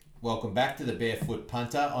Welcome back to the Barefoot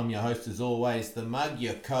Punter. I'm your host as always, The Mug,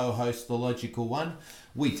 your co-host, The Logical One.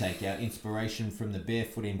 We take our inspiration from the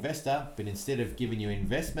Barefoot Investor, but instead of giving you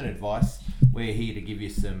investment advice, we're here to give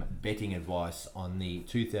you some betting advice on the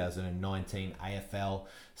 2019 AFL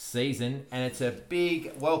season. And it's a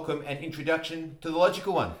big welcome and introduction to The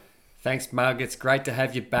Logical One. Thanks, Mug. It's great to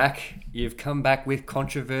have you back. You've come back with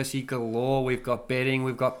controversy galore. We've got betting,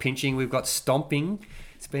 we've got pinching, we've got stomping.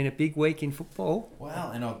 It's been a big week in football.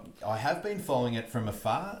 Wow, and I have been following it from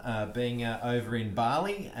afar, being over in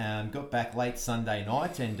Bali. Got back late Sunday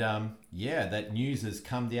night, and that news has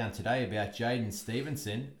come down today about Jaden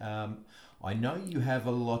Stephenson. I know you have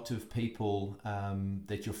a lot of people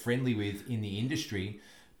that you're friendly with in the industry.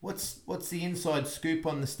 What's the inside scoop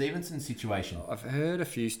on the Stephenson situation? I've heard a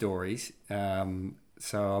few stories, so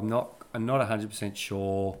I'm not 100%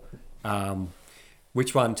 sure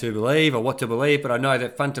which one to believe or what to believe, but I know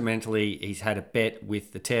that fundamentally he's had a bet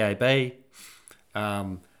with the TAB.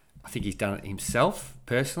 I think he's done it himself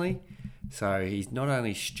personally, so he's not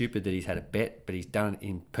only stupid that he's had a bet, but he's done it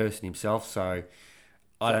in person himself. So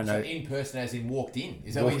I don't know. So in person, as in walked in?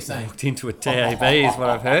 Is that what you're saying? Walked into a TAB is what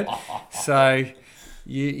I've heard. So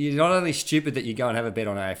you're not only stupid that you go and have a bet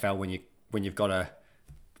on AFL when you've got a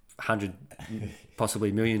 $100,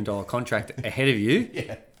 possibly $1 million contract ahead of you.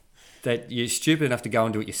 Yeah. That you're stupid enough to go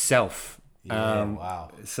and do it yourself. Wow.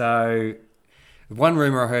 So one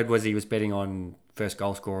rumour I heard was he was betting on first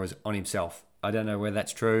goal scorers on himself. I don't know whether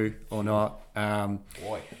that's true or not.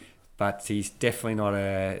 Boy. But he's definitely not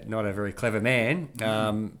a very clever man.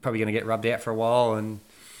 Probably going to get rubbed out for a while. And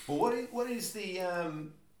well, what is the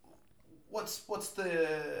what's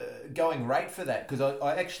the going rate for that? Because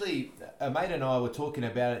I actually, a mate and I were talking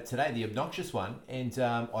about it today, the obnoxious one, and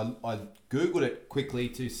I googled it quickly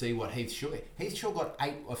to see what Heath Shaw got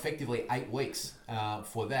effectively 8 weeks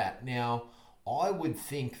for that. Now, I would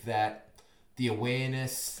think that the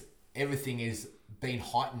awareness, everything is been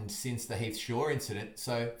heightened since the Heath Shaw incident.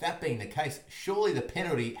 So that being the case, surely the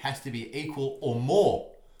penalty has to be equal or more.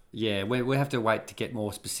 yeah, we have to wait to get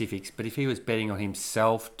more specifics. But if he was betting on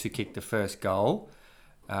himself to kick the first goal,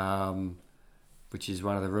 which is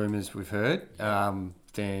one of the rumours we've heard,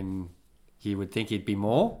 then you would think he'd be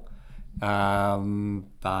more.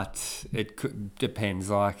 But it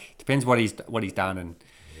depends. Depends what he's done, and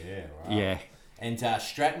yeah. And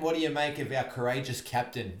Stratton, what do you make of our courageous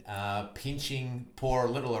captain pinching poor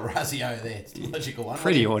little Orazio there? It's the logical one.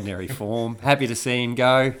 Pretty ordinary form. Happy to see him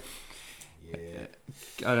go. Yeah.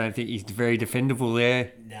 I don't think he's very defendable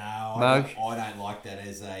there. No, Mug. I don't like that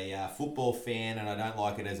as a football fan, and I don't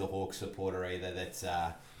like it as a Hawks supporter either. That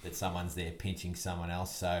someone's there pinching someone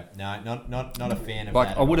else. So no, not a fan of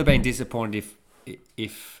that. I would have been disappointed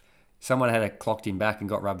if someone had clocked him back and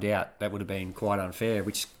got rubbed out. That would have been quite unfair,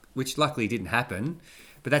 which luckily didn't happen.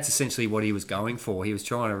 But that's essentially what he was going for. He was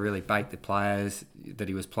trying to really bait the players that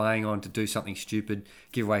he was playing on to do something stupid,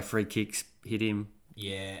 give away free kicks, hit him.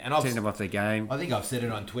 Yeah, and Send them off their game. I think I've said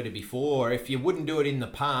it on Twitter before. If you wouldn't do it in the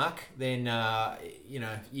park, then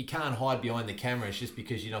you can't hide behind the cameras just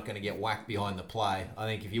because you're not going to get whacked behind the play. I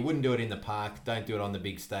think if you wouldn't do it in the park, don't do it on the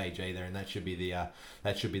big stage either, and that should be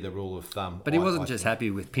the rule of thumb. But he wasn't just happy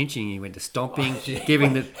with pinching; he went to stomping,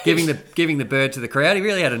 giving the bird to the crowd. He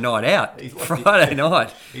really had a night out Friday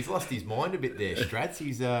night. He's lost his mind a bit there, Strats.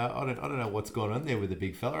 He's I don't know what's going on there with the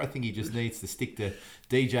big fella. I think he just needs to stick to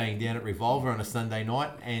DJing down at Revolver on a Sunday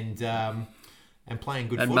night and playing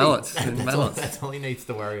good footy. Mallets. That's all he needs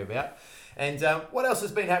to worry about. And what else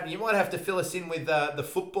has been happening? You might have to fill us in with the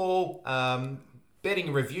football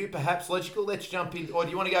betting review, perhaps. Logical. Let's jump in. Or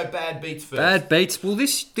do you want to go bad beats first? Bad beats. Well,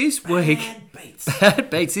 this week, bad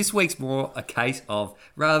beats. This week's more a case of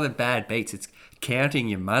rather than bad beats, it's counting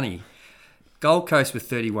your money. Gold Coast with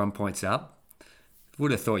 31 points up.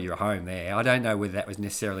 Would have thought you were home there. I don't know whether that was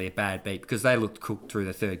necessarily a bad beat because they looked cooked through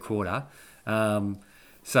the third quarter.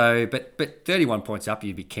 But 31 points up,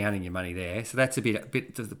 you'd be counting your money there. So that's a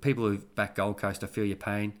bit to the people who back Gold Coast, I feel your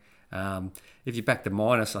pain. If you back the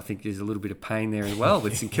minus, I think there's a little bit of pain there as well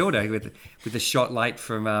with St Kilda with the shot late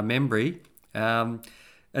from Membry. And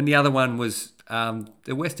the other one was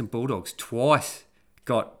the Western Bulldogs twice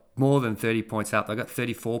got more than 30 points up. They got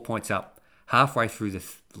 34 points up halfway through the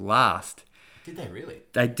last. Did they really?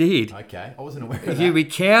 They did. Okay, I wasn't aware of that. You'd be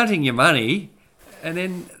counting your money, and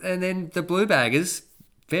then the Blue Baggers,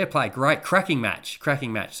 fair play, great cracking match.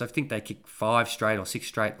 So I think they kicked 5 straight or 6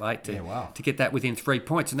 straight late to get that within 3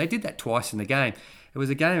 points, and they did that twice in the game. It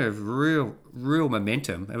was a game of real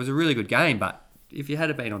momentum. It was a really good game, but if you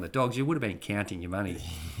had been on the Dogs, you would have been counting your money.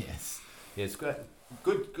 Yes,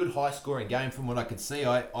 good high scoring game from what I could see.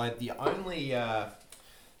 The only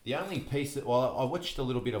The only piece that, well, I watched a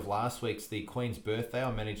little bit of last week's, the Queen's birthday.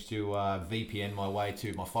 I managed to VPN my way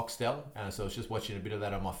to my Foxtel. So I was just watching a bit of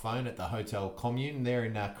that on my phone at the Hotel Commune there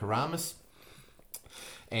in Karamas.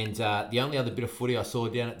 And the only other bit of footy I saw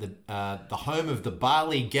down at the home of the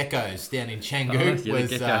Bali Geckos down in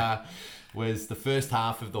Canggu was the first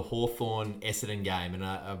half of the Hawthorn-Essendon game.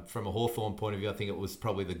 And from a Hawthorn point of view, I think it was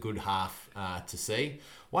probably the good half to see.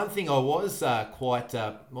 One thing I was quite,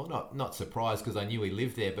 not surprised because I knew he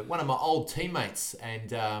lived there, but one of my old teammates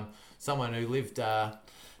and someone who lived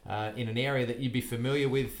in an area that you'd be familiar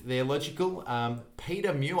with there, Logical,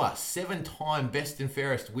 Peter Muir, 7-time best and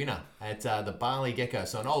fairest winner at the Bali Gecko.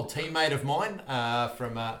 So an old teammate of mine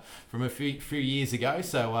from a few years ago.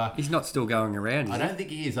 So he's not still going around, is I don't think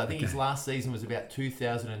he is. I think his last season was about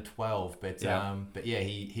 2012. But yeah,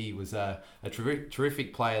 he was a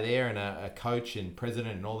terrific player there and a coach and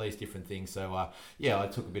president and all these different things. So yeah, I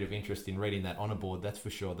took a bit of interest in reading that honour board, that's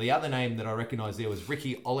for sure. The other name that I recognised there was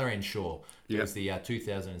Ricky Ollerenshaw. He was the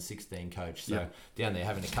 2016 coach. So down there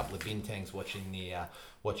having a couple of bintangs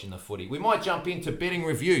watching the footy. We might jump into betting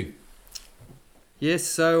review. Yes,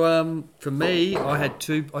 so for me, I had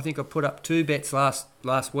I put up two bets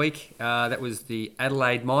last week. That was the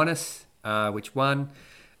Adelaide minus, which won,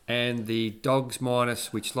 and the Dogs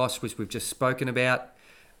minus, which lost, which we've just spoken about.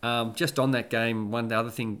 Just on that game, the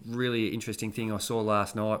other thing, really interesting thing I saw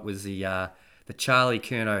last night was the Charlie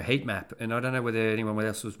Curnow heat map. And I don't know whether anyone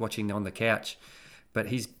else was watching on the couch, but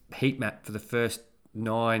his heat map for the first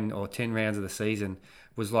 9 or 10 rounds of the season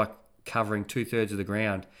was like covering 2/3 of the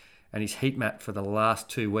ground. And his heat map for the last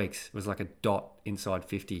 2 weeks was like a dot inside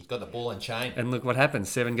 50. Got the ball and chain. And look what happened,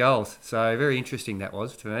 7 goals. So very interesting that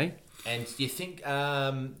was for me. And do you think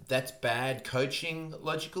that's bad coaching,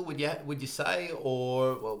 Logical? Would you say,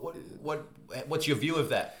 or what's your view of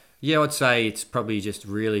that? Yeah, I'd say it's probably just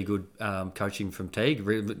really good coaching from Teague.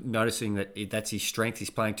 Noticing that that's his strength. He's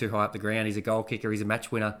playing too high up the ground. He's a goal kicker. He's a match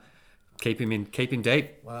winner. Keep him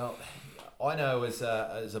deep. Well, I know as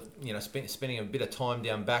spending a bit of time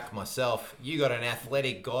down back myself, you got an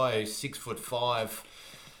athletic guy who's 6'5",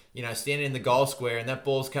 standing in the goal square, and that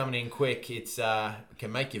ball's coming in quick. It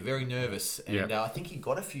can make you very nervous. And I think he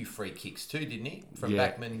got a few free kicks too, didn't he? From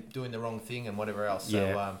backmen doing the wrong thing and whatever else.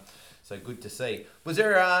 So, so good to see. Was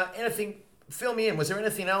there anything? Fill me in. Was there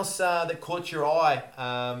anything else that caught your eye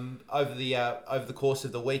over the course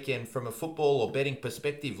of the weekend from a football or betting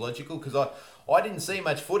perspective, Logical? Because I didn't see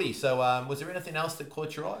much footy. So was there anything else that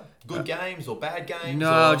caught your eye? Good games or bad games?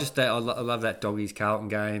 No, just that. I love that Doggies Carlton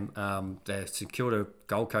game. The St Kilda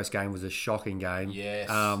Gold Coast game was a shocking game. Yes.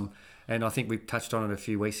 And I think we touched on it a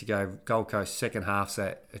few weeks ago. Gold Coast second half's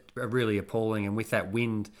really appalling, and with that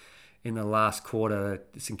wind in the last quarter,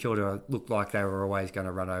 St Kilda looked like they were always going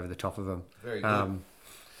to run over the top of them. Very good.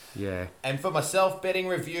 Yeah. And for myself, betting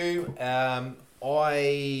review, I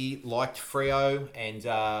liked Freo and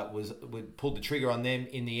pulled the trigger on them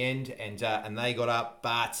in the end, and they got up.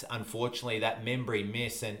 But unfortunately, that Membry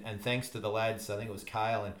miss, and thanks to the lads, I think it was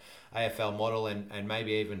Kale and AFL Model and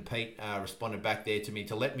maybe even Pete responded back there to me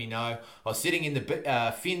to let me know. I was sitting in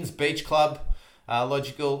the Finn's Beach Club.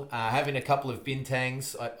 Logical, having a couple of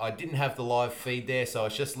bintangs. I didn't have the live feed there, so I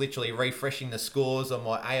was just literally refreshing the scores on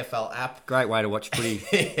my AFL app. Great way to watch footy.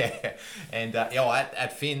 Yeah, and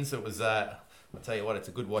at Finn's, it was. I'll tell you what, it's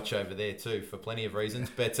a good watch over there too for plenty of reasons.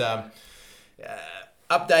 But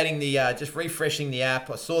updating just refreshing the app,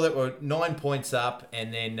 I saw that we're 9 points up,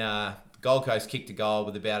 and then Gold Coast kicked a goal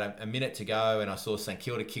with about a minute to go, and I saw St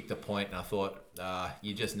Kilda kick the point, and I thought,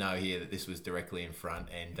 you just know here that this was directly in front,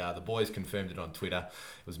 and the boys confirmed it on Twitter.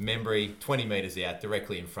 It was Membry, 20 metres out,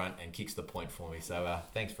 directly in front, and kicks the point for me. So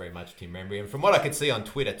thanks very much, Tim Membry. And from what I could see on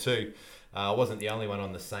Twitter too, I wasn't the only one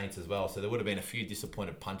on the Saints as well, so there would have been a few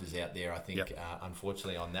disappointed punters out there, I think,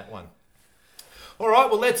 unfortunately, on that one. All right,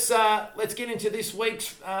 well, let's get into this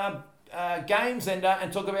week's games and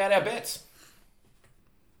talk about our bets.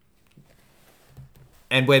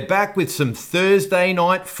 And we're back with some Thursday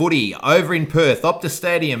night footy over in Perth, Optus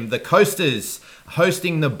Stadium. The Coasters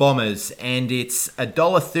hosting the Bombers, and it's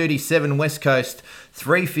 $1.37 West Coast,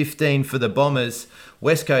 $3.15 for the Bombers.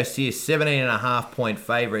 West Coast here, 17.5 point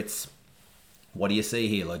favourites. What do you see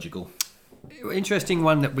here, Logical? Interesting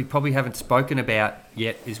one that we probably haven't spoken about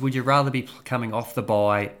yet is, would you rather be coming off the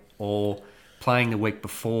bye or playing the week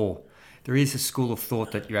before? There is a school of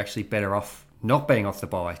thought that you're actually better off not being off the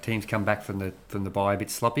bye. Teams come back from the bye a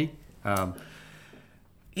bit sloppy. I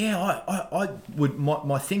would.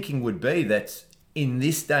 My thinking would be that in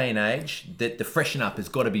this day and age, that the freshen up has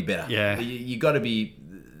got to be better. Yeah, you got to be.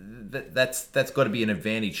 That's got to be an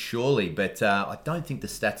advantage, surely. But I don't think the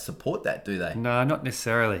stats support that, do they? No, not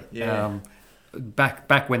necessarily. Yeah.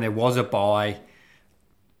 back when there was a bye,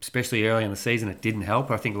 especially early in the season, it didn't help.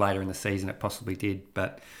 I think later in the season it possibly did,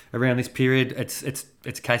 but around this period, it's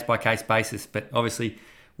case by case basis. But obviously,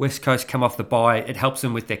 West Coast come off the bye. It helps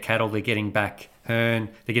them with their cattle. They're getting back Hearn.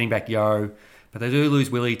 They're getting back Yo, but they do lose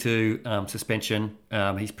Willie to suspension.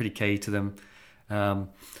 He's pretty key to them.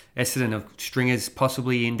 Essendon of Stringer's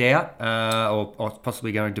possibly in doubt or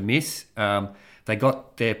possibly going to miss. They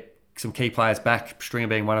got some key players back, Stringer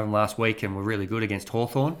being one of them last week, and were really good against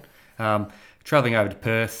Hawthorn. Travelling over to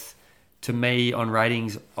Perth, to me, on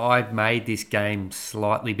ratings, I've made this game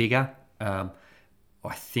slightly bigger. I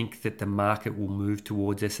think that the market will move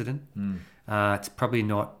towards Essendon. It's probably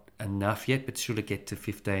not enough yet, but should it get to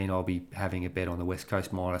 15, I'll be having a bet on the West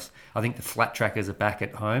Coast minus. I think the flat trackers are back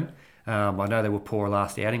at home. I know they were poor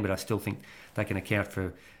last outing, but I still think they can account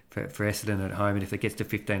for Essendon at home. And if it gets to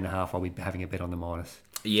 15.5, I'll be having a bet on the minus.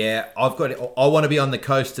 Yeah, I want to be on the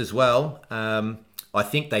coast as well. I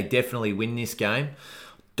think they definitely win this game.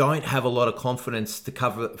 Don't have a lot of confidence to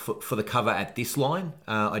cover for the cover at this line.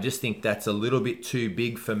 I just think that's a little bit too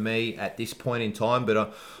big for me at this point in time.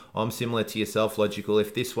 But I'm similar to yourself, Logical.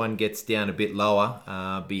 If this one gets down a bit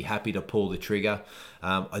lower, be happy to pull the trigger.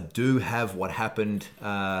 I do have what happened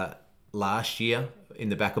last year in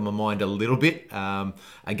the back of my mind a little bit.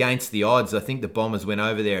 Against the odds, I think the Bombers went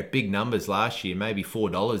over there at big numbers last year, maybe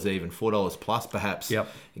 $4 even, $4 plus perhaps. Yep.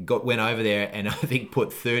 Went over there and I think put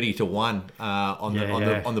 30-1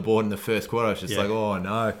 on the board in the first quarter. I was just like, oh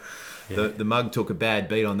no. Yeah. The mug took a bad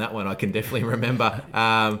beat on that one. I can definitely remember.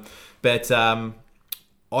 But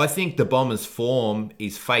I think the Bombers' form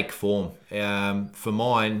is fake form. For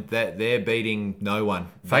mine, that they're beating no one.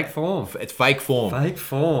 Fake form. It's fake form. Fake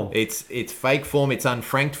form. It's fake form. It's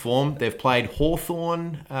unfranked form. They've played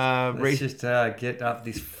Hawthorn. Let's just get up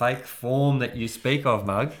this fake form that you speak of,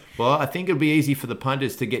 Mug. Well, I think it'll be easy for the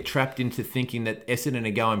punters to get trapped into thinking that Essendon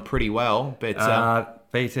are going pretty well. But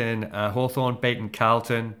beaten Hawthorn, beaten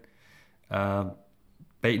Carlton,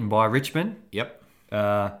 beaten by Richmond. Yep.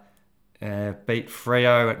 Beat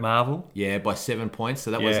Freo at Marvel. Yeah, by 7 points.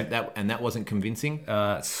 So that wasn't convincing.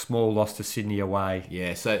 Small loss to Sydney away.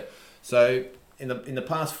 Yeah. So in the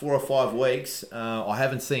past 4 or 5 weeks, I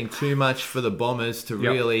haven't seen too much for the Bombers to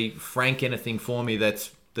really frank anything for me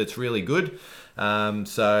that's really good.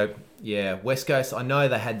 So yeah, West Coast. I know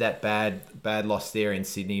they had that bad loss there in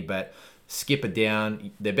Sydney, but skip it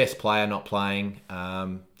down. Their best player not playing.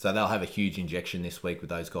 So they'll have a huge injection this week with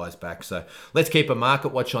those guys back. So let's keep a market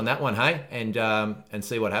watch on that one, hey, and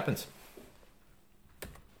see what happens.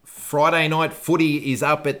 Friday night footy is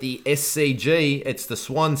up at the SCG. It's the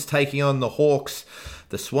Swans taking on the Hawks.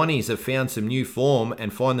 The Swannies have found some new form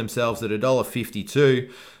and find themselves at $1.52.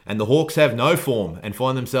 And the Hawks have no form and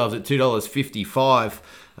find themselves at $2.55.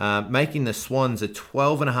 Making the Swans a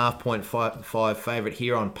 12.5 favourite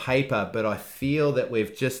here on paper, but I feel that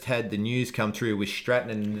we've just had the news come through with Stratton,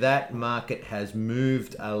 and that market has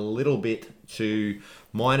moved a little bit to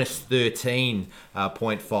minus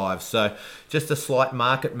 13.5. So just a slight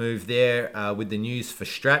market move there with the news for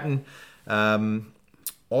Stratton. I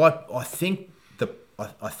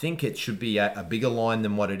think it should be a bigger line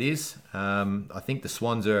than what it is. I think the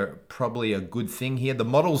Swans are probably a good thing here. The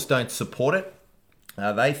models don't support it.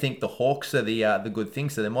 They think the Hawks are the good thing,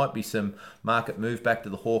 so there might be some market move back to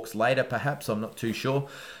the Hawks later, perhaps. I'm not too sure.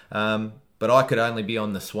 But I could only be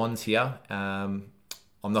on the Swans here.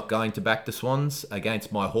 I'm not going to back the Swans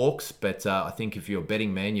against my Hawks, but I think if you're a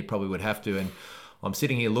betting man, you probably would have to. And I'm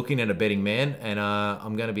sitting here looking at a betting man, and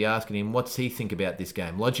I'm going to be asking him, what's he think about this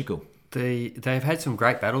game? Logical. They've had some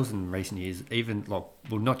great battles in recent years,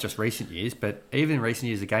 not just recent years, but even in recent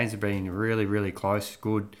years, the games have been really, really close,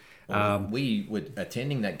 good. We were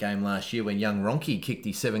attending that game last year when young Ronke kicked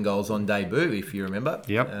his 7 goals on debut, if you remember.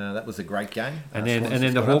 Yep. That was a great game. And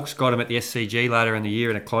then the Hawks got him at the SCG later in the year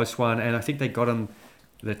in a close one, and I think they got him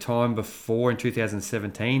the time before in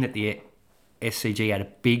 2017 at the SCG at a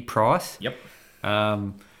big price. Yep.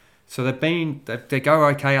 So they go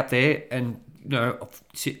okay up there, and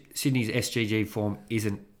Sydney's SGG form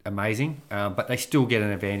isn't amazing, but they still get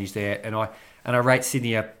an advantage there, and I rate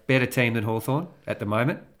Sydney a better team than Hawthorn at the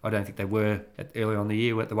moment. I don't think they were early on in the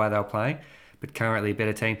year with the way they were playing, but currently a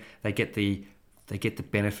better team. They get the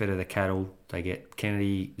benefit of the cattle. They get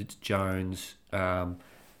Kennedy, Jones, and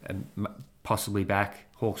possibly back.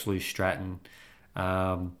 Hawks lose Stratton.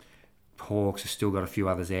 Hawks have still got a few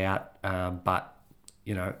others out, but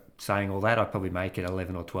saying all that, I'd probably make it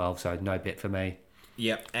 11 or 12. So no bet for me.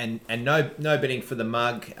 Yep, and no betting for the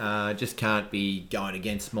mug. Just can't be going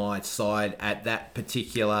against my side at that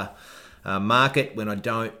particular market when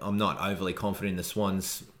I'm not overly confident in the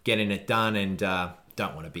Swans getting it done, and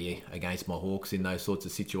don't want to be against my Hawks in those sorts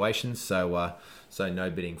of situations. So no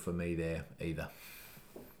bidding for me there either.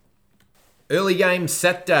 Early game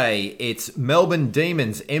Saturday, it's Melbourne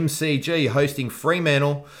Demons MCG hosting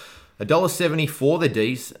Fremantle. $1.70 for the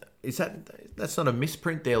D's. That's not a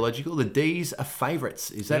misprint there, Logical? The D's are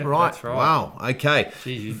favourites. Is that right? That's right. Wow. Okay.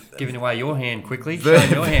 Geez, you've given away your hand quickly.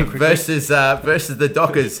 Showing your hand quickly. versus the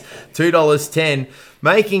Dockers, $2.10,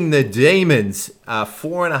 making the Demons a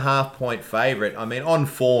 4.5 point favourite. I mean, on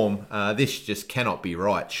form, this just cannot be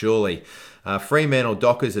right, surely. Fremantle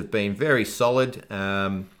Dockers have been very solid.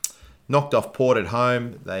 Knocked off Port at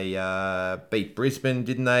home. They beat Brisbane,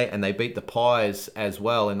 didn't they? And they beat the Pies as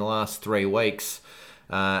well in the last 3 weeks.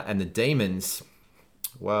 And the Demons,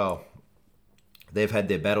 well, they've had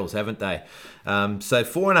their battles, haven't they? So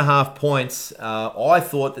 4.5 points. I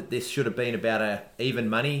thought that this should have been about a even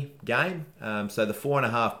money game. So the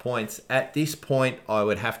 4.5 points. At this point, I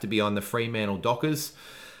would have to be on the Fremantle Dockers.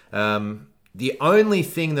 The only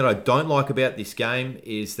thing that I don't like about this game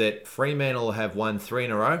is that Fremantle have won 3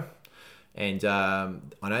 in a row. And I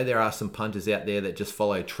know there are some punters out there that just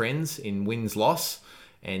follow trends in wins-loss.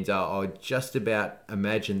 And I would just about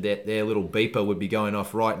imagine that their little beeper would be going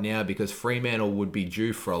off right now because Fremantle would be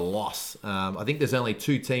due for a loss. I think there's only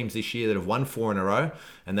 2 teams this year that have won 4 in a row,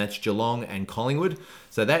 and that's Geelong and Collingwood.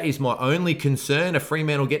 So that is my only concern. Are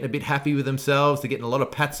Fremantle getting a bit happy with themselves? They're getting a lot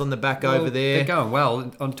of pats on the back over there. They're going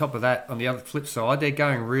well. On top of that, on the other flip side, they're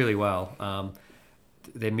going really well.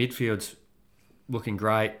 Their midfield's looking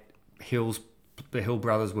great. The Hill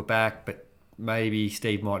brothers were back, but maybe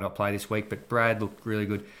Steve might not play this week, but Brad looked really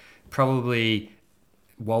good. Probably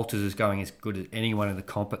Walters is going as good as anyone in the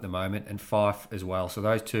comp at the moment, and Fife as well. So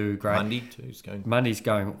those two, great. Mundy's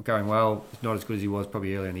going well. He's not as good as he was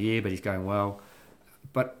probably earlier in the year, but he's going well.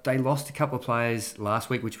 But they lost a couple of players last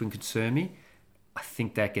week, which would concern me. I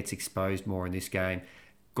think that gets exposed more in this game.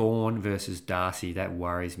 Gawn versus Darcy, that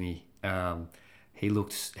worries me. He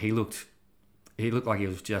looked like he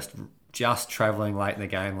was just travelling late in the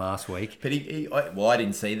game last week. But I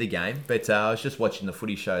didn't see the game, but I was just watching the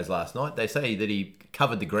footy shows last night. They say that he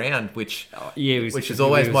covered the ground, which is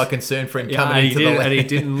always my concern for him coming into the league. And he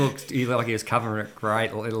didn't look like he was covering it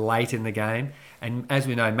great late in the game. And as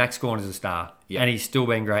we know, Max Gawn is a star, and he's still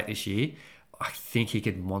been great this year. I think he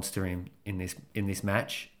could monster him in this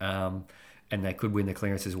match, and they could win the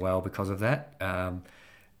clearance as well because of that.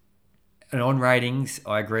 And on ratings,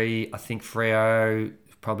 I agree. I think Freo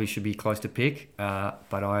probably should be close to pick, but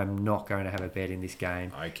I am not going to have a bet in this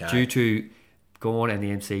game due to Gawn and the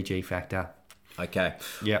MCG factor. Okay.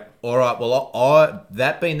 Yep. All right. Well,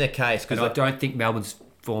 that being the case, because I don't think Melbourne's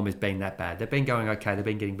form has been that bad. They've been going okay. They've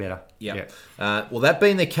been getting better. Yep. Well, that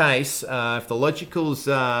being the case, if the Logical's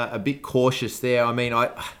a bit cautious there, I mean,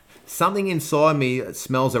 something inside me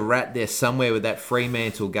smells a rat there somewhere with that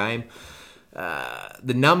Fremantle game.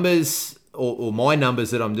 The numbers, or my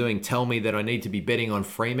numbers that I'm doing, tell me that I need to be betting on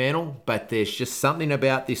Fremantle, but there's just something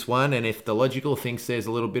about this one, and if the Logical thinks there's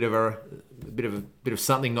a little bit of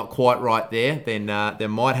something not quite right there, then they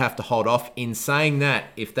might have to hold off. In saying that,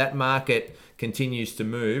 if that market continues to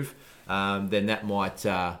move, then that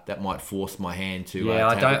might force my hand to. Yeah,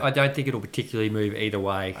 I don't think it'll particularly move either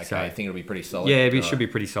way. Okay, so I think it'll be pretty solid. Yeah, it should be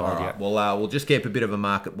pretty solid. All right. Yeah. Well, we'll just keep a bit of a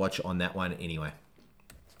market watch on that one anyway.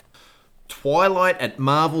 Twilight at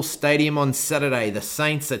Marvel Stadium on Saturday. The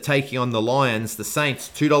Saints are taking on the Lions. The Saints,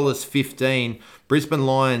 $2.15. Brisbane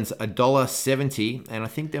Lions, $1.70. And I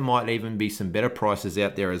think there might even be some better prices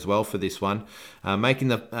out there as well for this one. Making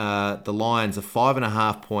the Lions a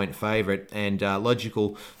 5.5 point favourite. And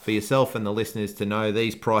logical for yourself and the listeners to know,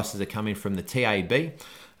 these prices are coming from the TAB.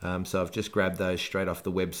 So I've just grabbed those straight off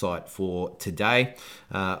the website for today.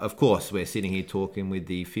 Of course, we're sitting here talking with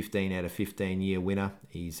the 15 out of 15 year winner.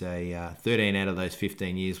 He's 13 out of those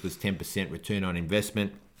 15 years was 10% return on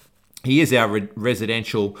investment. He is our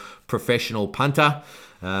residential professional punter.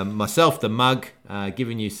 Myself, the mug,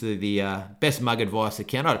 giving you the best mug advice I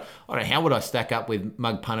can. I don't know, how would I stack up with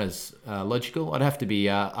mug punters, Logical? I'd have to be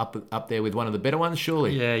up there with one of the better ones,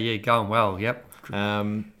 surely. Yeah, going well, yep.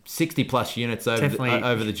 60 plus units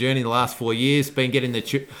over the journey the last 4 years. Been getting the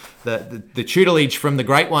tutelage from the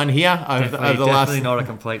great one here over the last. Definitely not a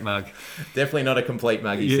complete mug. Definitely not a complete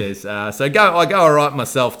mug, he says. So I go all right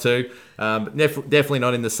myself too. Definitely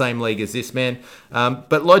not in the same league as this man.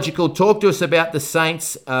 But Logical, talk to us about the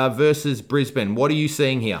Saints versus Brisbane. What are you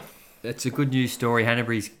seeing here? It's a good news story.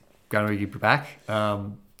 Hanbury's going to be back.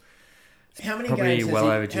 How many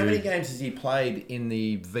games has he played in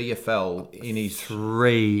the VFL in his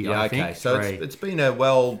 3? Yeah, okay. So it's been a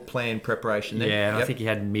well-planned preparation there. Yeah, I think he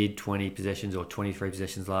had mid-20 possessions or 23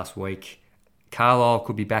 possessions last week. Carlisle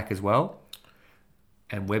could be back as well.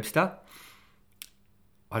 and Webster.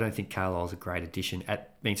 I don't think Carlisle's a great addition.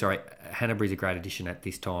 Hanbury's a great addition at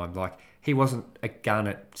this time. Like, he wasn't a gun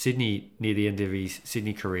at Sydney near the end of his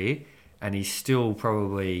Sydney career, and he's still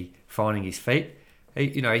probably finding his feet.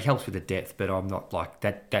 He helps with the depth, but I'm not like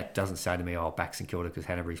that. That doesn't say to me, "Oh, back St Kilda because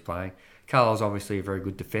Hanbury's playing." Carlisle's obviously a very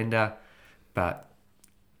good defender, but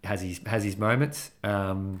has his moments.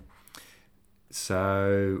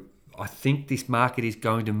 So I think this market is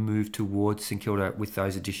going to move towards St Kilda with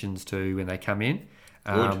those additions too when they come in.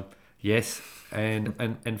 Good. Yes,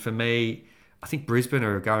 and for me, I think Brisbane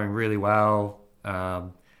are going really well.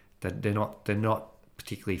 They're not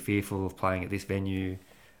particularly fearful of playing at this venue.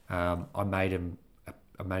 I made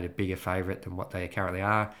a bigger favourite than what they currently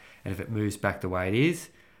are, and if it moves back the way it is,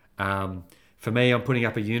 for me, I'm putting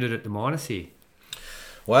up a unit at the minus here.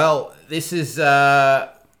 Well, this is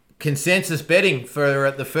consensus betting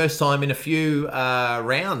for the first time in a few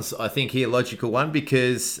rounds, I think here, Logical One,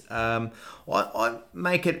 because I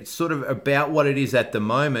make it sort of about what it is at the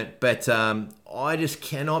moment, but I just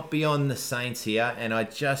cannot be on the Saints here, and I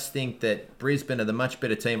just think that Brisbane are the much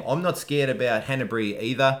better team. I'm not scared about Hanbury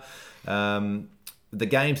either. The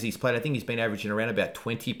games he's played, I think he's been averaging around about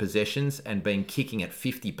 20 possessions and been kicking at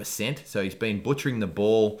 50%, so he's been butchering the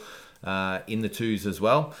ball in the twos as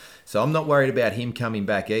well. So I'm not worried about him coming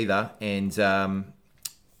back either, and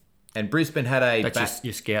Brisbane had a... That's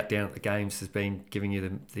your scout down at the games has been giving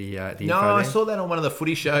you the info. No, I saw that on one of the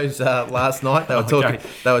footy shows last night. They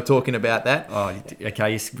were talking about that. Oh,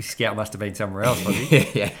 okay. Your scout must have been somewhere else, wasn't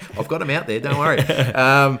he? Yeah. I've got him out there. Don't worry.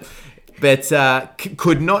 But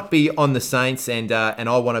could not be on the Saints, and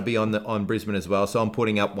I want to be on Brisbane as well. So I'm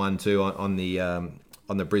putting up 1-2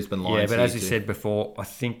 on the Brisbane Lions. Yeah, but as we said before, I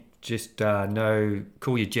think just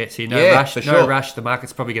cool your jets here. Rush. No rush. The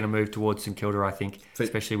market's probably going to move towards St Kilda, I think,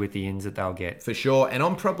 especially with the ins that they'll get. For sure. And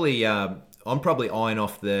I'm probably eyeing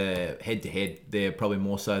off the head-to-head there, probably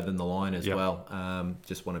more so than the line as well.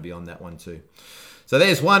 Just want to be on that one too. So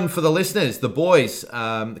there's one for the listeners. The boys,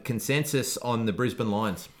 consensus on the Brisbane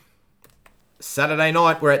Lions. Saturday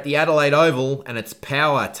night, we're at the Adelaide Oval, and it's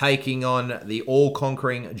Power taking on the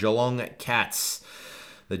all-conquering Geelong Cats.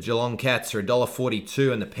 The Geelong Cats are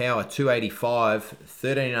 $1.42 and the Power $2.85.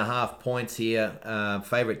 13.5 points here.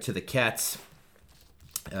 Favourite to the Cats.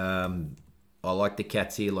 I like the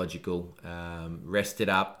Cats here, Logical. Rested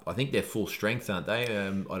up. I think they're full strength, aren't they?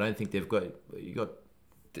 I don't think they've got...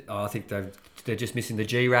 I think they're just missing the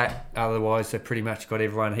G-Rat. Otherwise, they've pretty much got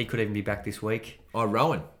everyone. He could even be back this week. Oh,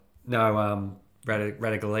 Rowan. No,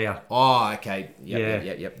 Radagalia. Oh, okay.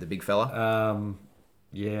 Yep. The big fella.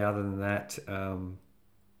 Other than that,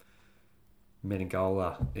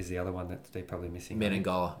 Menengola is the other one that they're probably missing.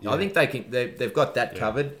 Menengola. Yeah. I think they've got that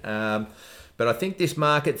covered. But I think this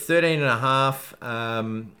market, 13.5,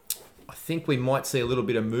 I think we might see a little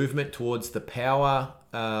bit of movement towards the Power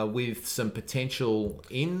with some potential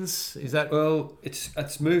ins. Is that... Well,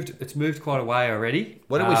 it's moved quite a way already.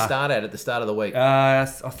 What did we start at the start of the week? I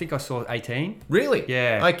think I saw 18. Really?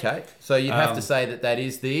 Yeah. Okay. So you'd have to say that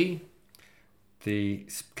is the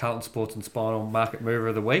Carlton Sports and Spinal Market Mover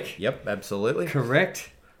of the Week. Yep, absolutely. Correct.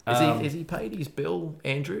 Is he paid his bill,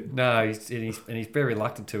 Andrew? No, he's very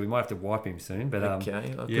reluctant to. We might have to wipe him soon, but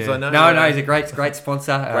okay. Yeah. I know, no, he's a great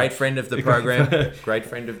sponsor, great friend of the program. Great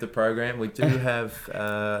friend of the program. We do have.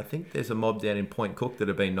 I think there's a mob down in Point Cook that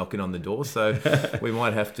have been knocking on the door, so we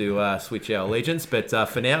might have to switch our allegiance. But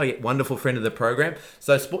for now, wonderful friend of the program.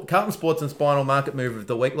 So Carlton Sports and Spinal Market Mover of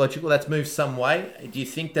the Week, Logical. That's moved some way. Do you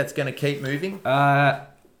think that's going to keep moving? I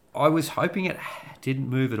was hoping it didn't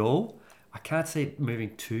move at all. I can't see it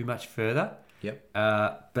moving too much further. Yep.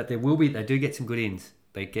 But there will be. They do get some good ins.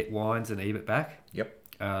 They get Wines and Ebert back. Yep.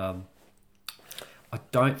 I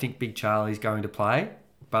don't think Big Charlie's going to play,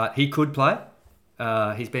 but he could play.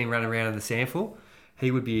 He's been running around in the sample.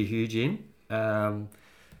 He would be a huge in.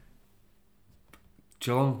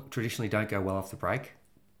 Geelong traditionally don't go well off the break.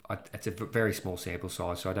 It's a very small sample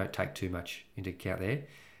size, so I don't take too much into account there.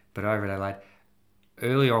 But over at Adelaide,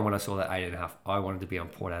 earlier on when I saw that 8.5, I wanted to be on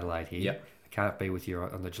Port Adelaide here. Yep. I can't be with you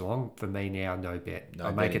on the Geelong. For me now, no bet.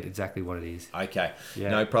 I make it exactly what it is. Okay, yeah.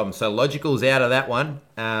 No problem. So Logical's out of that one.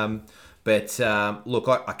 But look,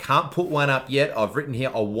 I can't put one up yet. I've written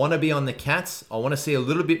here, I want to be on the Cats. I want to see a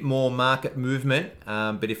little bit more market movement.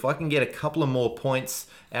 But if I can get a couple of more points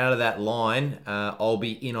out of that line, I'll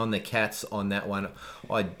be in on the Cats on that one.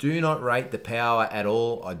 I do not rate the Power at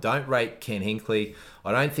all. I don't rate Ken Hinkley.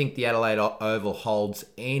 I don't think the Adelaide Oval holds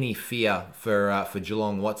any fear for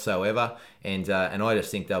Geelong whatsoever, and I just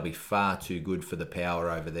think they'll be far too good for the Power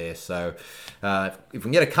over there. So if we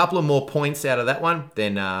can get a couple of more points out of that one,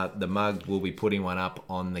 then the Mug will be putting one up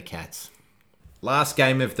on the Cats. Last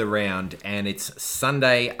game of the round, and it's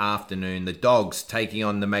Sunday afternoon. The Dogs taking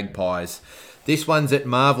on the Magpies. This one's at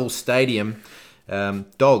Marvel Stadium.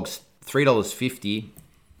 Dogs, $3.50.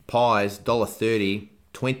 Pies, $1.30.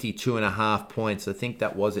 22.5 points. I think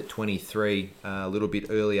that was at 23 a little bit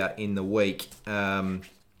earlier in the week. I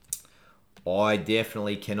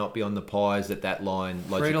definitely cannot be on the Pies at that line.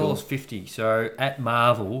 Logical. $3.50. So at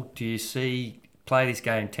Marvel, do you play this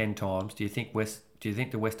game 10 times? Do you think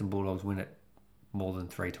the Western Bulldogs win it more than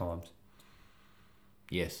 3 times?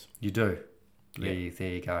 Yes. You do. Yeah. There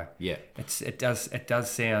you go. Yeah. It does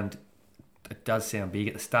sound big.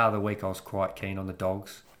 At the start of the week, I was quite keen on the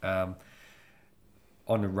Dogs.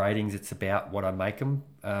 On the ratings, it's about what I make them.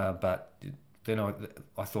 But then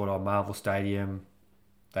I thought on Marvel Stadium,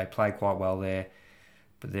 they played quite well there.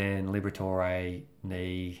 But then Liberatore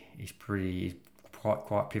knee is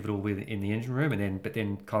quite pivotal in the engine room. But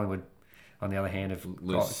then Collingwood, on the other hand, have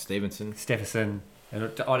lose Stephenson. And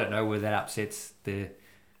I don't know whether that upsets the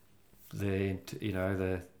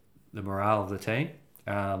morale of the team.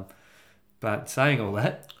 But saying all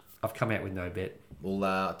that, I've come out with no bet. Well,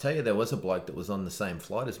 I'll tell you, there was a bloke that was on the same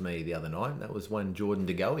flight as me the other night. That was one Jordan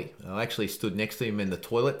DeGoey. I actually stood next to him in the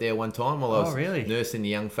toilet there one time while I was nursing the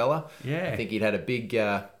young fella. Yeah. I think he'd had a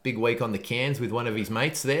big week on the cans with one of his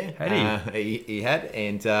mates there. Had he? He had,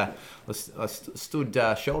 and I stood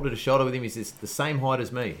shoulder to shoulder with him. He's the same height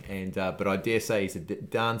as me, and but I dare say he's a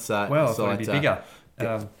darn sight. Well, it's going to be bigger.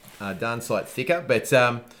 Darn sight thicker, but.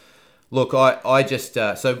 Look, I just...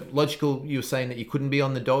 so, logical, you were saying that you couldn't be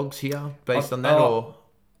on the Dogs here based on that, or...?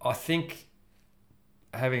 I think,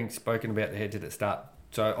 having spoken about the heads at the start,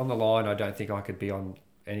 so on the line, I don't think I could be on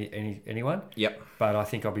anyone. Yep. But I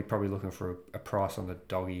think I'll be probably looking for a price on the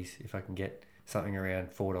Doggies. If I can get something around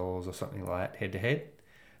 $4 or something like that, head-to-head,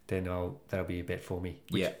 then that'll be a bet for me.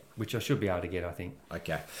 Which I should be able to get, I think.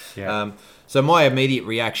 Okay. Yeah. So, my immediate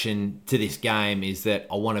reaction to this game is that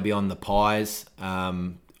I want to be on the Pies.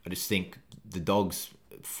 I just think the Dogs'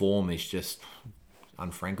 form is just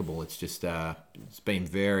unfrankable. It's just it's been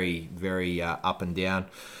very, very up and down.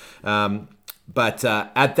 But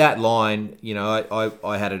at that line,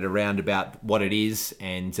 I had it around about what it is,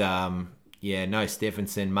 and no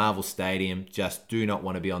Stephenson, Marvel Stadium. Just do not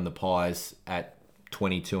want to be on the Pies at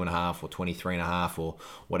 22.5 or 23.5 or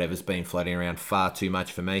whatever's been floating around. Far too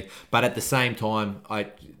much for me. But at the same time,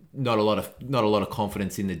 not a lot of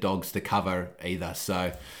confidence in the Dogs to cover either.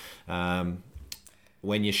 So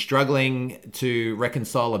when you're struggling to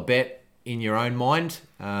reconcile a bet in your own mind,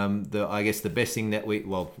 I guess the best thing that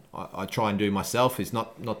I try and do myself is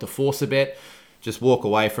not to force a bet. Just walk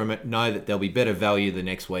away from it. Know that there'll be better value the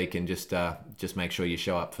next week, and just make sure you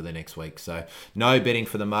show up for the next week. So no betting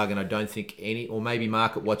for the mug, and I don't think any, or maybe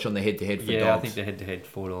market watch on the head-to-head for Dogs. Yeah, I think the head-to-head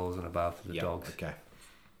 $4 and above for the Dogs. Okay.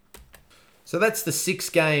 So that's the 6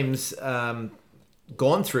 games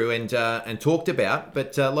gone through and talked about.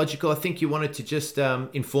 But Logical, I think you wanted to just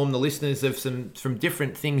inform the listeners of some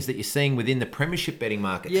different things that you're seeing within the Premiership betting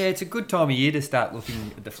market. Yeah, it's a good time of year to start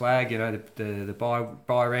looking at the flag. The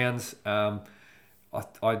buy rounds.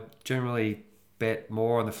 I generally bet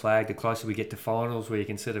more on the flag the closer we get to finals, where you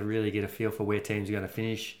can sort of really get a feel for where teams are going to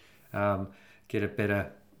finish, get a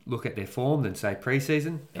better look at their form than, say,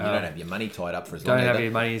 pre-season. And you don't have your money tied up for as long as... Don't have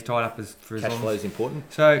your money tied up for as long. Cash flow is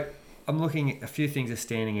important. So I'm looking at a few things that are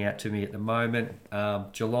standing out to me at the moment.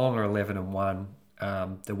 Geelong are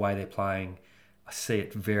 11-1. The way they're playing, I see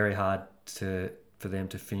it very hard for them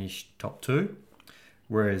to finish top 2.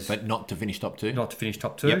 But not to finish top 2? Not to finish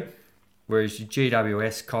top 2. Yep. Whereas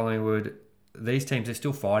GWS, Collingwood, these teams are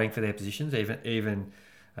still fighting for their positions. Even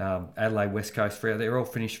Adelaide, West Coast, Freo,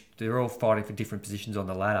 they're all fighting for different positions on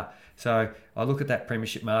the ladder. So I look at that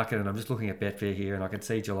Premiership market, and I'm just looking at Betfair here, and I can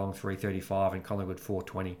see Geelong 335 and Collingwood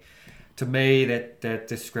 420. To me, that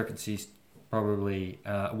discrepancy is probably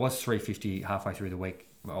it was 350 halfway through the week,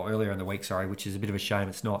 or earlier in the week, sorry, which is a bit of a shame.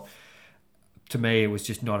 It's not. To me, it was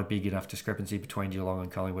just not a big enough discrepancy between Geelong and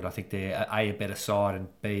Collingwood. I think they're a better side, and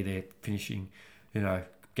B, they're finishing,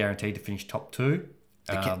 guaranteed to finish top 2.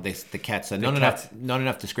 The Cats. So not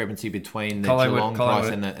enough discrepancy between the Geelong price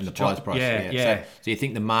and the Pies price. Yeah. So you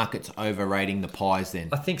think the market's overrating the Pies then?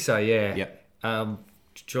 I think so, yeah. Yep.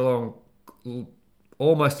 Geelong,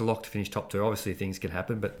 almost a lock to finish top 2. Obviously, things can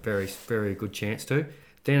happen, but very, very good chance to.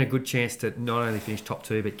 Then a good chance to not only finish top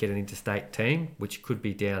 2, but get an interstate team, which could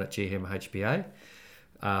be down at GM or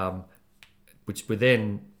HBA, which would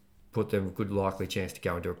then put them a good likely chance to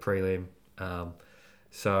go into a prelim.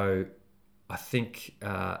 So I think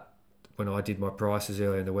when I did my prices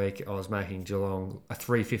earlier in the week, I was making Geelong a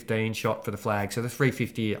 315 shot for the flag. So the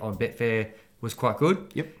 350 on Betfair was quite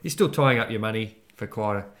good. Yep. You're still tying up your money for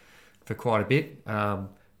quite for quite a bit.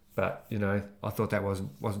 But I thought that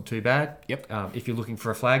wasn't too bad. Yep. If you're looking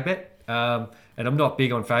for a flag bet, and I'm not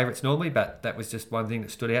big on favourites normally, but that was just one thing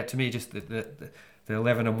that stood out to me. Just the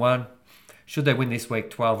 11-1. Should they win this week,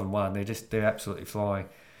 12-1? They're absolutely flying.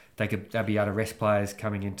 They'll be able to rest players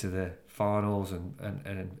coming into the finals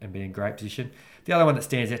and be in great position. The other one that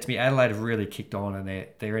stands out to me, Adelaide have really kicked on, and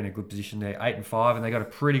they're in a good position. They're 8-5, and they got a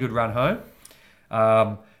pretty good run home.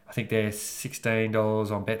 I think they're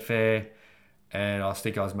 $16 on Betfair, and I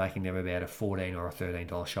think I was making them about a $14 or a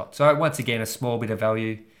 $13 shot. So once again, a small bit of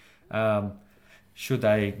value. Should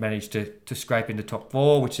they manage to scrape into top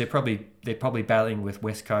 4, which they're probably battling with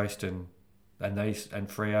West Coast and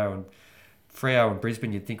Freo and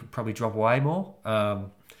Brisbane, you'd think would probably drop away more.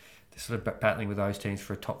 They're sort of battling with those teams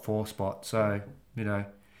for a top 4 spot. So,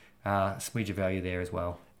 smidge of value there as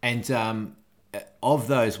well. And of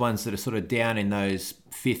those ones that are sort of down in those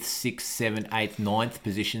 5th, 6th, 7th, 8th, 9th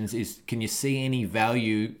positions, can you see any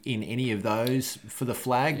value in any of those for the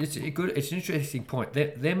flag? It's an interesting point.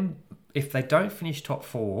 Them, if they don't finish top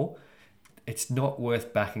 4, it's not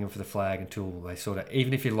worth backing them for the flag until they sort of,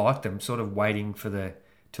 even if you like them, sort of waiting for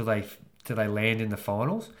till they land in the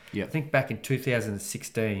finals. Yep. I think back in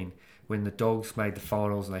 2016 when the Dogs made the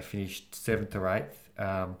finals and they finished 7th or 8th.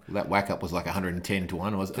 That whack up was like 110 to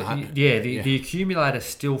 1, was it? The accumulator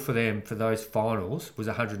still for them for those finals was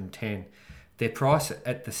 110. Their price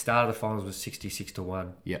at the start of the finals was 66 to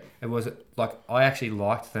 1. Yeah, it was like I actually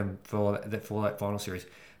liked them for that final series,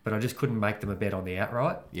 but I just couldn't make them a bet on the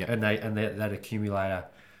outright. Yeah, and that accumulator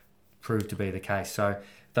proved to be the case. So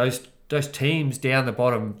those teams down the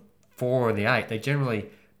bottom 4 and the 8, they're generally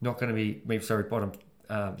not going to be.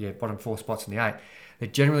 Bottom 4 spots in the 8. They're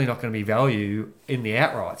generally not going to be value in the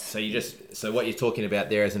outrights. So what you're talking about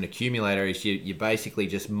there as an accumulator is you're basically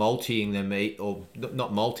just multing them, or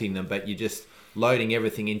not multing them, but you're just loading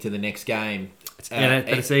everything into the next game. But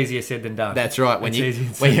it's easier said than done. That's right. When you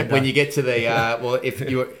get to the if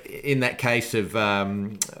you're in that case of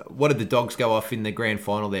what did the Dogs go off in the grand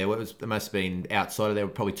final there? It must have been outside of there,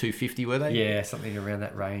 probably 250, were they? Yeah, something around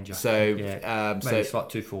that range. Maybe it's like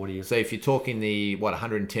 240. So if you're talking the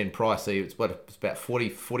 110 price, so it's about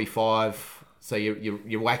 45. So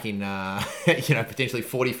you're whacking potentially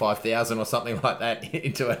 45,000 or something like that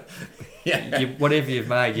into it. Yeah, whatever you've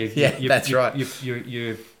made, that's right.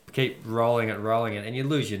 You keep rolling it, and you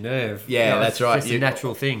lose your nerve. Yeah, that's right. It's a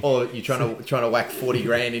natural thing. Or you're trying to whack 40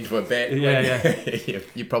 grand into a bet.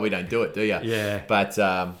 You probably don't do it, do you? Yeah. But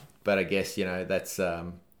I guess that's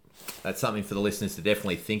something for the listeners to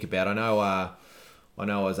definitely think about. I know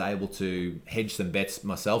I was able to hedge some bets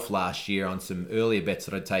myself last year on some earlier bets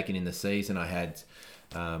that I'd taken in the season. I had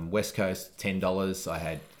West Coast $10. I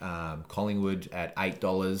had Collingwood at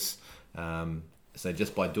 $8. So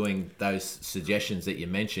just by doing those suggestions that you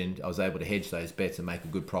mentioned, I was able to hedge those bets and make a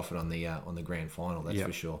good profit on the grand final. That's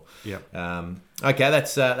for sure. Yeah. Okay,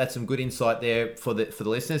 that's some good insight there for the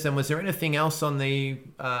listeners. And was there anything else on the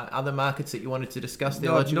other markets that you wanted to discuss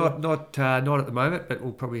there? Not at the moment, but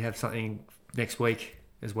we'll probably have something next week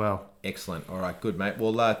as well. Excellent. All right, good, mate.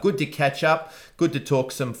 Well, good to catch up. Good to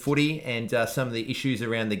talk some footy and some of the issues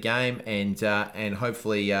around the game, and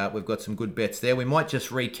hopefully we've got some good bets there. We might just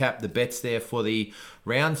recap the bets there for the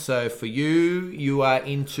round. So for you are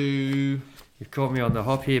into... You've caught me on the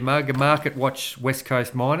hop here, Mug. Market watch West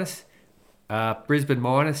Coast minus, Brisbane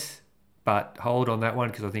minus, but hold on that one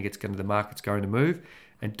because I think the market's going to move,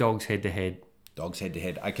 and Dogs head-to-head. Dogs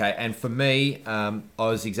head-to-head. Okay, and for me, I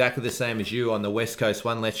was exactly the same as you on the West Coast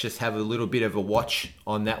one. Let's just have a little bit of a watch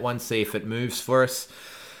on that one, see if it moves for us.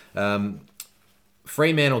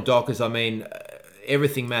 Fremantle Dockers,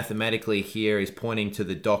 everything mathematically here is pointing to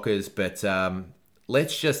the Dockers, but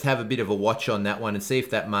let's just have a bit of a watch on that one and see if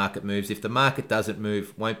that market moves. If the market doesn't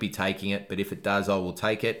move, won't be taking it, but if it does, I will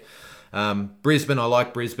take it. Brisbane, I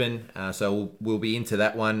like Brisbane, so we'll be into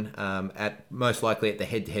that one at most likely at the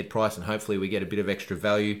head-to-head price, and hopefully we get a bit of extra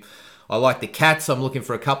value. I like the Cats. I'm looking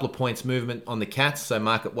for a couple of points movement on the Cats, so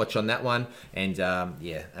market watch on that one. And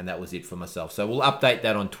and that was it for myself. So we'll update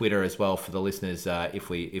that on Twitter as well for the listeners if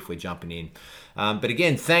we're jumping in. But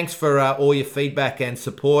again, thanks for all your feedback and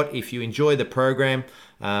support. If you enjoy the program,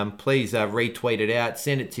 please retweet it out,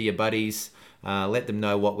 send it to your buddies, let them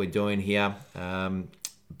know what we're doing here.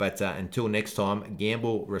 But until next time,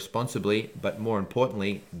 gamble responsibly, but more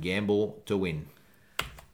importantly, gamble to win.